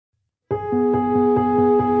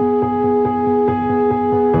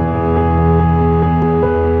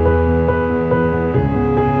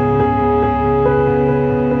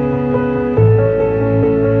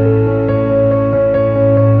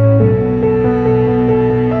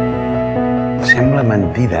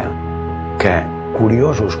mentida que,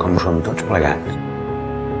 curiosos com són tots plegats,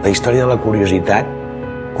 la història de la curiositat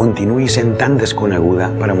continuï sent tan desconeguda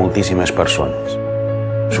per a moltíssimes persones,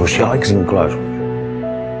 sociòlegs inclosos.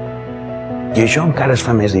 I això encara es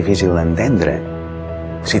fa més difícil d'entendre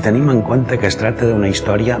si tenim en compte que es tracta d'una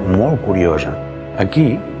història molt curiosa.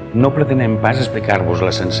 Aquí no pretenem pas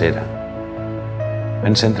explicar-vos-la sencera.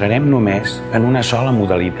 Ens centrarem només en una sola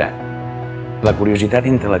modalitat, la curiositat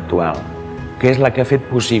intel·lectual, que és la que ha fet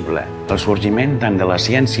possible el sorgiment tant de la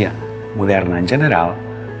ciència moderna en general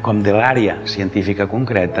com de l'àrea científica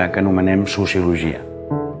concreta que anomenem sociologia.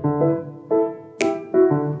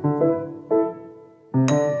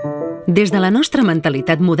 Des de la nostra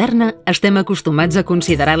mentalitat moderna, estem acostumats a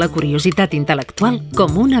considerar la curiositat intel·lectual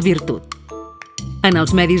com una virtut. En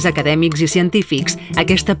els medis acadèmics i científics,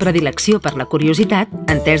 aquesta predilecció per la curiositat,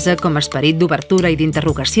 entesa com a esperit d'obertura i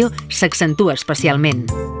d'interrogació, s'accentua especialment.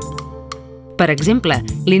 Per exemple,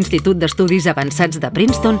 l'Institut d'Estudis Avançats de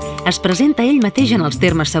Princeton es presenta ell mateix en els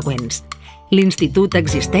termes següents. L'institut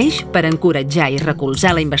existeix per encoratjar i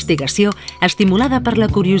recolzar la investigació estimulada per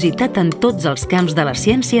la curiositat en tots els camps de les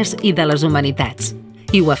ciències i de les humanitats.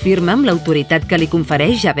 I ho afirma amb l'autoritat que li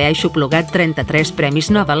confereix haver aixoplugat 33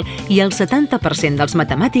 premis Nobel i el 70% dels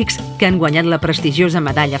matemàtics que han guanyat la prestigiosa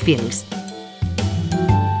medalla Fields.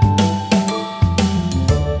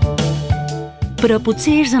 Però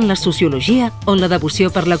potser és en la sociologia on la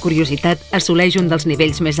devoció per la curiositat assoleix un dels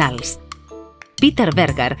nivells més alts. Peter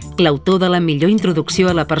Berger, l'autor de la millor introducció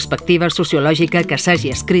a la perspectiva sociològica que s'hagi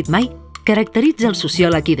escrit mai, caracteritza el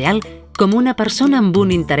sociòleg ideal com una persona amb un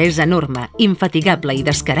interès enorme, infatigable i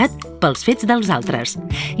descarat pels fets dels altres,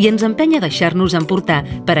 i ens empenya a deixar-nos emportar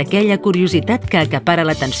per aquella curiositat que acapara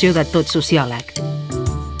l'atenció de tot sociòleg.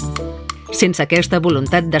 Sense aquesta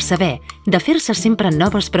voluntat de saber, de fer-se sempre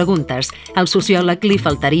noves preguntes, al sociòleg li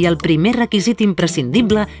faltaria el primer requisit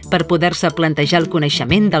imprescindible per poder-se plantejar el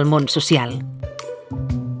coneixement del món social.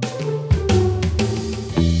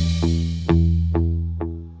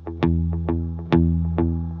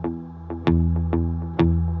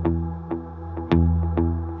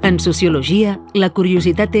 En sociologia, la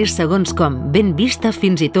curiositat és, segons com, ben vista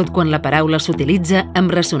fins i tot quan la paraula s'utilitza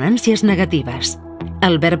amb ressonàncies negatives.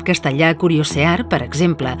 El verb castellà curiosear, per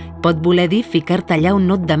exemple, pot voler dir ficar-te allà on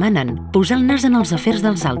no et demanen, posar el nas en els afers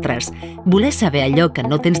dels altres, voler saber allò que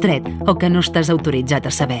no tens dret o que no estàs autoritzat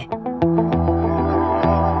a saber.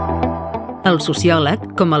 El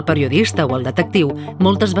sociòleg, com el periodista o el detectiu,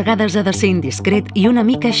 moltes vegades ha de ser indiscret i una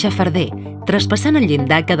mica xafarder, traspassant el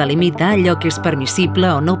llindar que delimita allò que és permissible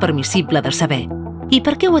o no permissible de saber. I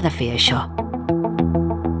per què ho ha de fer, això?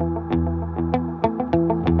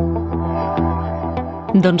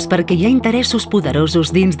 Doncs perquè hi ha interessos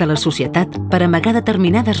poderosos dins de la societat per amagar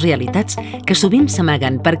determinades realitats que sovint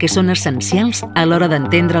s'amaguen perquè són essencials a l'hora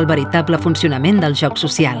d'entendre el veritable funcionament del joc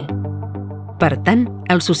social. Per tant,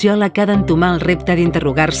 el sociòleg ha d'entomar el repte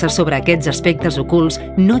d'interrogar-se sobre aquests aspectes ocults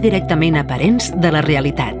no directament aparents de la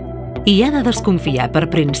realitat i ha de desconfiar per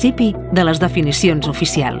principi de les definicions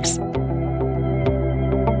oficials.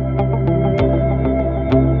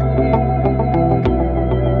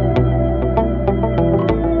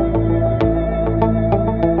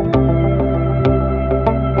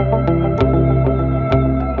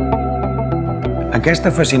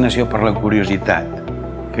 Aquesta fascinació per la curiositat,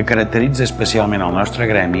 que caracteritza especialment el nostre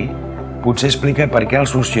gremi, potser explica per què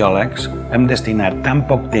els sociòlegs hem destinat tan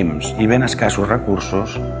poc temps i ben escassos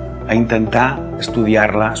recursos a intentar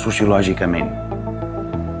estudiar-la sociològicament.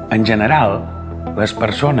 En general, les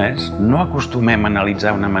persones no acostumem a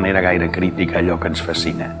analitzar d'una manera gaire crítica allò que ens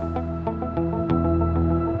fascina.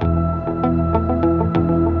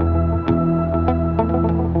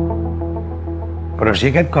 Però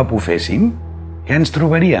si aquest cop ho féssim, què ens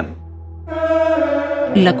trobaríem?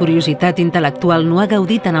 La curiositat intel·lectual no ha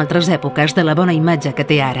gaudit en altres èpoques de la bona imatge que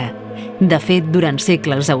té ara. De fet, durant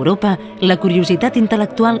segles a Europa, la curiositat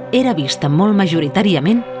intel·lectual era vista molt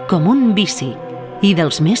majoritàriament com un vici, i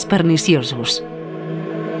dels més perniciosos.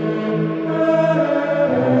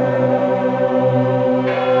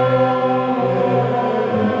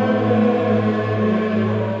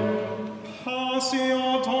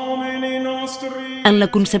 En la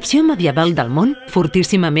concepció medieval del món,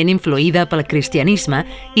 fortíssimament influïda pel cristianisme,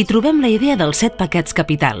 hi trobem la idea dels 7 pecats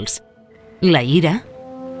capitals: la ira,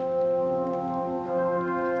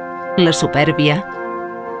 la supèrbia,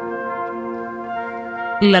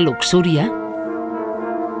 la luxúria,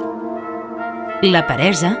 la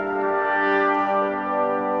peresa,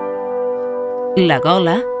 la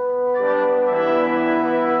gola,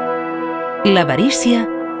 l'avarícia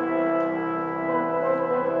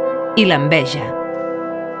i l'enveja.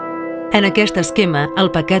 En aquest esquema, el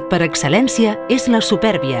pecat per excel·lència és la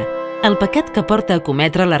supèrbia, el pecat que porta a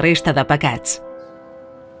cometre la resta de pecats.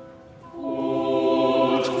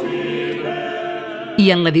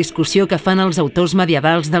 I en la discussió que fan els autors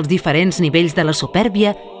medievals dels diferents nivells de la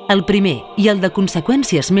supèrbia, el primer i el de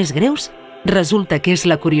conseqüències més greus resulta que és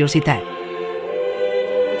la curiositat.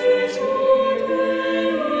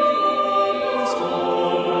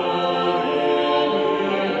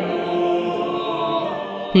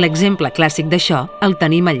 L'exemple clàssic d'això el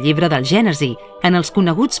tenim al llibre del Gènesi, en els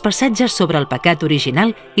coneguts passatges sobre el pecat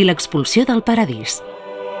original i l'expulsió del paradís.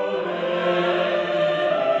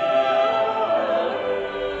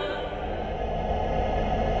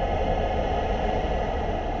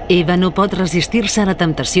 Eva no pot resistir-se a la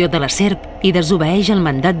temptació de la serp i desobeeix el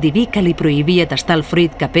mandat diví que li prohibia tastar el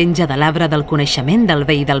fruit que penja de l'arbre del coneixement del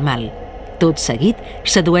bé i del mal. Tot seguit,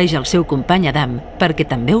 sedueix el seu company Adam perquè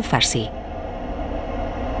també ho faci.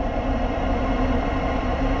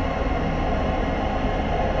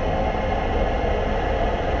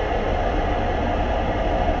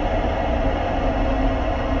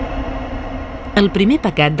 El primer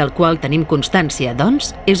pecat del qual tenim constància,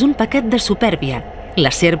 doncs, és un pecat de supèrbia. La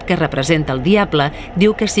serp que representa el diable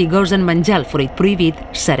diu que si gosen menjar el fruit prohibit,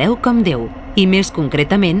 sereu com Déu, i més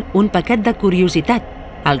concretament un pecat de curiositat,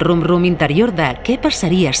 el rum-rum interior de què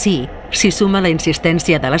passaria si suma la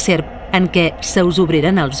insistència de la serp en què se us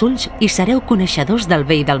obriran els ulls i sereu coneixedors del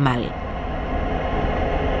bé i del mal.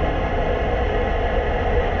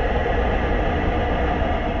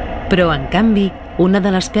 Però, en canvi, una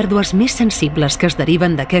de les pèrdues més sensibles que es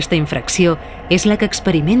deriven d'aquesta infracció és la que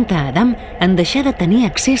experimenta Adam en deixar de tenir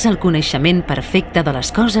accés al coneixement perfecte de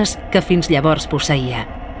les coses que fins llavors posseïa.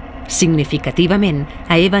 Significativament,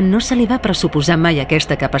 a Eva no se li va pressuposar mai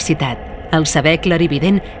aquesta capacitat. El saber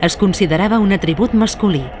clarivident es considerava un atribut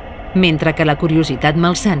masculí, mentre que la curiositat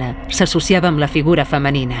malsana s'associava amb la figura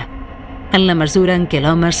femenina. En la mesura en què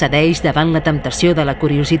l'home cedeix davant la temptació de la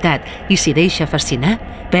curiositat i s'hi deixa fascinar,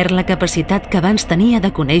 perd la capacitat que abans tenia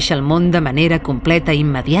de conèixer el món de manera completa i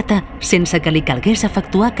immediata sense que li calgués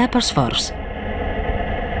efectuar cap esforç.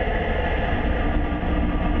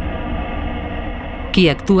 Qui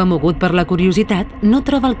actua mogut per la curiositat no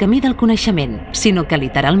troba el camí del coneixement, sinó que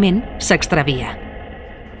literalment s'extravia.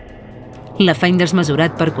 L'afany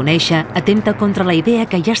desmesurat per conèixer atempta contra la idea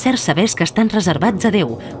que hi ha certs sabers que estan reservats a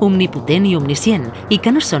Déu, omnipotent i omniscient, i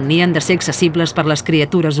que no són ni han de ser accessibles per les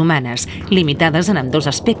criatures humanes, limitades en ambdós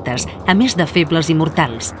aspectes, a més de febles i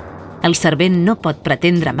mortals. El servent no pot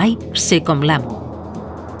pretendre mai ser com l'amo.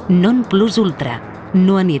 Non plus ultra,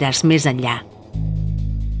 no aniràs més enllà.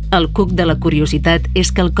 El cuc de la curiositat és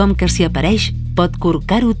quelcom que s'hi apareix pot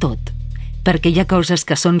corcar-ho tot, perquè hi ha coses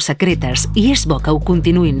que són secretes i és bo que ho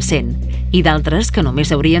continuïn sent, i d'altres que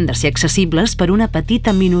només haurien de ser accessibles per una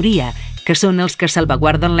petita minoria, que són els que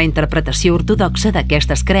salvaguarden la interpretació ortodoxa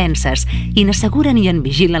d'aquestes creences i n'asseguren i en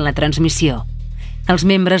vigilen la transmissió. Els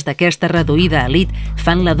membres d'aquesta reduïda elit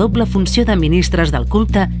fan la doble funció de ministres del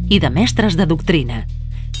culte i de mestres de doctrina.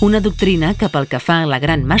 Una doctrina que, pel que fa a la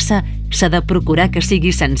gran massa, s'ha de procurar que sigui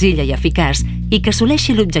senzilla i eficaç i que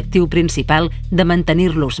assoleixi l'objectiu principal de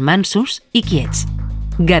mantenir-los mansos i quiets.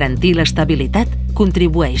 Garantir l'estabilitat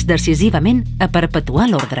contribueix decisivament a perpetuar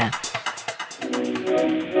l'ordre.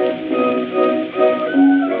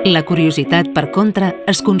 La curiositat, per contra,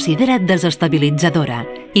 es considera desestabilitzadora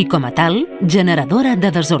i, com a tal, generadora de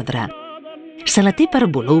desordre. Se la té per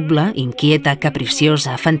voluble, inquieta,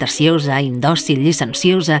 capriciosa, fantasiosa, indòcil,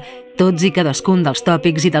 llicenciosa, tots i cadascun dels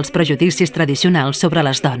tòpics i dels prejudicis tradicionals sobre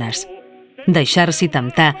les dones. Deixar-s'hi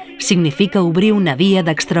temptar significa obrir una via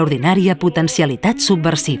d'extraordinària potencialitat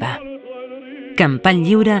subversiva. Campant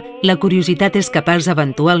lliure, la curiositat és capaç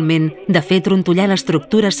eventualment de fer trontollar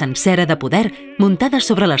l'estructura sencera de poder muntada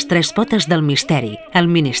sobre les tres potes del misteri, el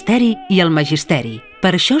ministeri i el magisteri.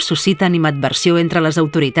 Per això suscita animadversió entre les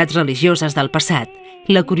autoritats religioses del passat.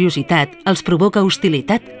 La curiositat els provoca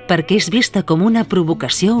hostilitat perquè és vista com una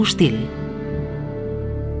provocació hostil.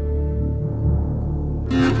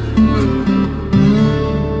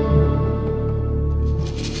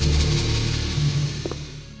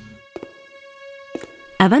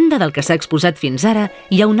 A banda del que s'ha exposat fins ara,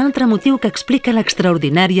 hi ha un altre motiu que explica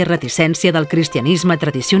l'extraordinària reticència del cristianisme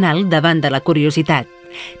tradicional davant de la curiositat.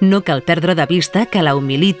 No cal perdre de vista que la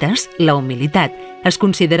humilitas, la humilitat, es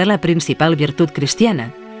considera la principal virtut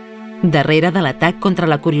cristiana. Darrere de l'atac contra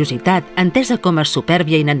la curiositat, entesa com a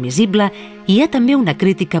supèrbia inadmissible, hi ha també una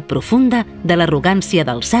crítica profunda de l'arrogància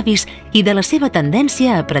dels savis i de la seva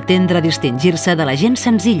tendència a pretendre distingir-se de la gent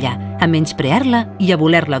senzilla, a menysprear-la i a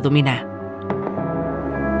voler-la dominar.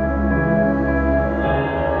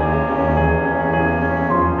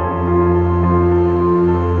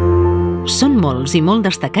 Són molts i molt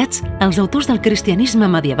destacats els autors del cristianisme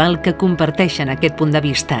medieval que comparteixen aquest punt de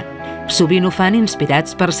vista. Sovint ho fan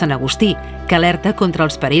inspirats per Sant Agustí, que alerta contra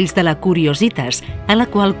els perills de la curiositas, a la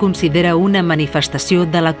qual considera una manifestació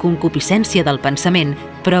de la concupiscència del pensament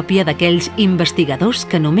pròpia d'aquells investigadors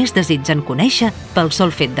que només desitgen conèixer pel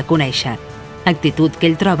sol fet de conèixer. Actitud que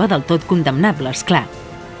ell troba del tot condemnable, esclar.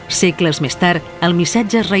 Segles més tard, el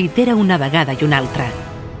missatge es reitera una vegada i una altra.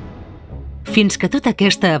 Fins que tota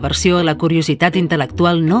aquesta aversió a la curiositat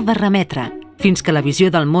intel·lectual no va remetre, fins que la visió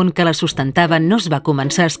del món que la sustentava no es va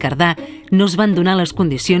començar a esquerdar, no es van donar les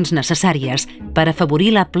condicions necessàries per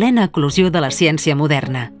afavorir la plena eclosió de la ciència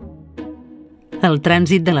moderna. El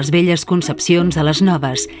trànsit de les velles concepcions a les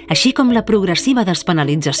noves, així com la progressiva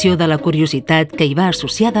despenalització de la curiositat que hi va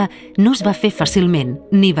associada, no es va fer fàcilment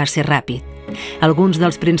ni va ser ràpid. Alguns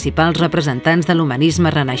dels principals representants de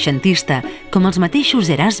l'humanisme renaixentista, com els mateixos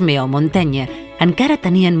Erasme o Montaigne, encara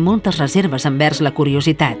tenien moltes reserves envers la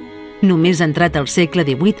curiositat. Només entrat al segle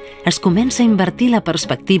XVIII es comença a invertir la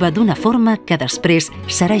perspectiva d'una forma que després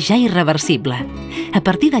serà ja irreversible. A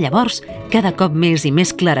partir de llavors, cada cop més i més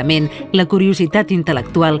clarament, la curiositat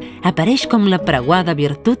intel·lectual apareix com la preuada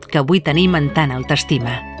virtut que avui tenim en tan alta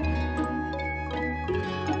estima.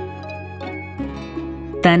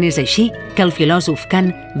 Tant és així que el filòsof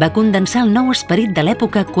Kant va condensar el nou esperit de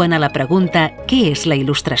l'època quan a la pregunta «Què és la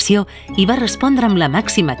il·lustració?» hi va respondre amb la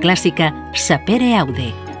màxima clàssica «Sapere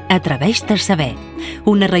aude», atreveix-te a saber,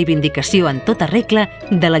 una reivindicació en tota regla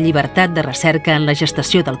de la llibertat de recerca en la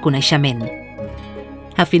gestació del coneixement.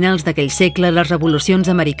 A finals d'aquell segle, les revolucions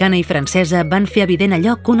americana i francesa van fer evident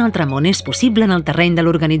allò que un altre món és possible en el terreny de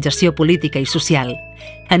l'organització política i social.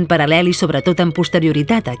 En paral·lel i sobretot en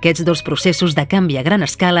posterioritat a aquests dos processos de canvi a gran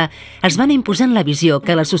escala, es van imposant la visió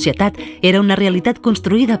que la societat era una realitat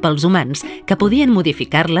construïda pels humans, que podien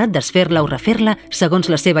modificar-la, desfer-la o refer-la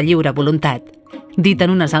segons la seva lliure voluntat. Dit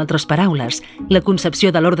en unes altres paraules, la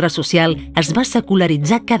concepció de l'ordre social es va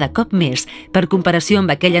secularitzar cada cop més per comparació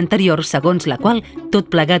amb aquella anterior segons la qual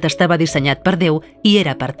tot plegat estava dissenyat per Déu i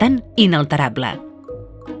era, per tant, inalterable.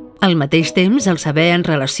 Al mateix temps, el saber en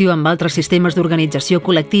relació amb altres sistemes d'organització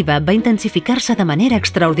col·lectiva va intensificar-se de manera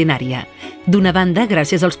extraordinària. D'una banda,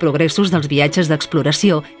 gràcies als progressos dels viatges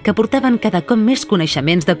d'exploració, que portaven cada cop més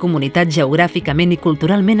coneixements de comunitats geogràficament i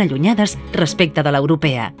culturalment allunyades respecte de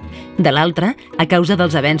l'europea. De l'altra, a causa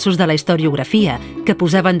dels avenços de la historiografia, que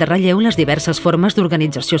posaven de relleu les diverses formes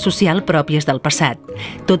d'organització social pròpies del passat.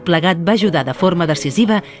 Tot plegat va ajudar de forma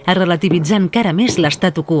decisiva a relativitzar encara més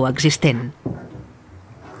l'statu quo existent.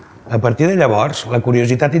 A partir de llavors, la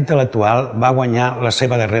curiositat intel·lectual va guanyar la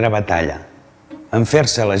seva darrera batalla, en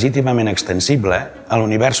fer-se legítimament extensible a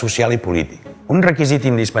l'univers social i polític. Un requisit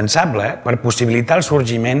indispensable per possibilitar el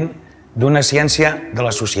sorgiment d'una ciència de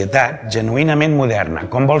la societat genuïnament moderna,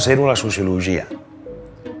 com vol ser-ho la sociologia.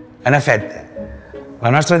 En efecte,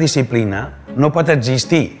 la nostra disciplina no pot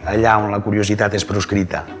existir allà on la curiositat és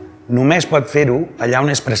proscrita. Només pot fer-ho allà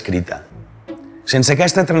on és prescrita. Sense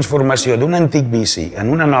aquesta transformació d'un antic vici en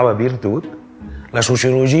una nova virtut, la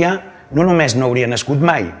sociologia no només no hauria nascut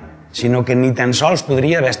mai, sinó que ni tan sols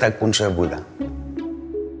podria haver estat concebuda.